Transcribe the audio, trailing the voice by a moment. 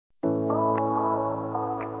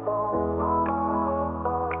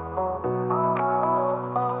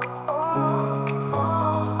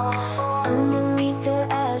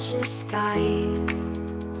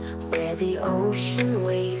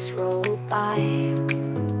sky.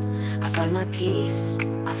 I find my peace,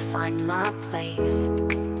 I find my place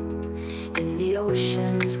in the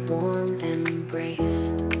ocean's warm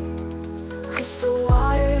embrace. Crystal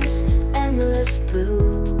waters, endless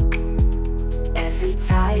blue. Every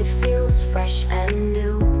tide feels fresh and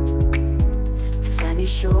new. From sandy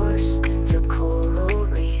shores to coral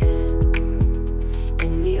reefs,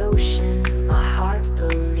 in the ocean my heart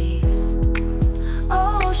believes.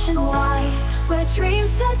 Ocean wide, where dreams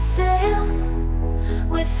set sail.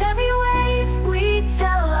 With every wave we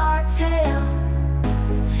tell our tale.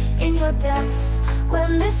 In your depths, where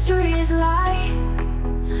mysteries lie,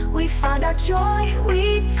 we find our joy,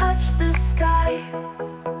 we touch the sky.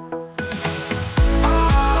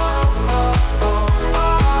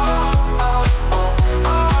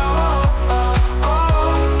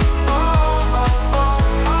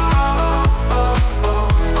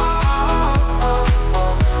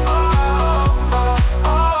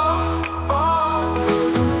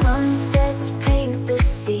 Sunsets paint the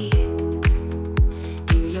sea.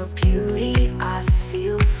 In your beauty I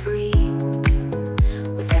feel free.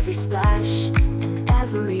 With every splash and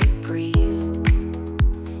every breeze,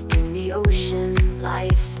 in the ocean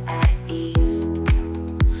life's at ease.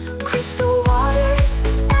 Crystal waters,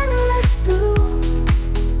 endless blue.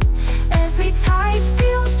 Every tide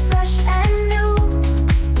feels fresh and new.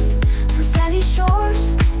 From sandy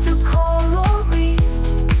shores to coral reefs,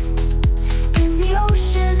 in the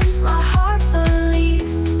ocean my heart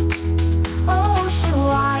believes. Ocean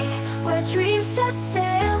wide, where dreams set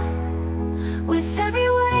sail. With every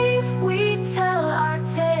wave we tell our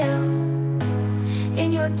tale.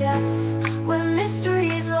 In your depths, where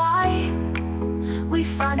mysteries lie, we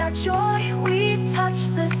find our joy,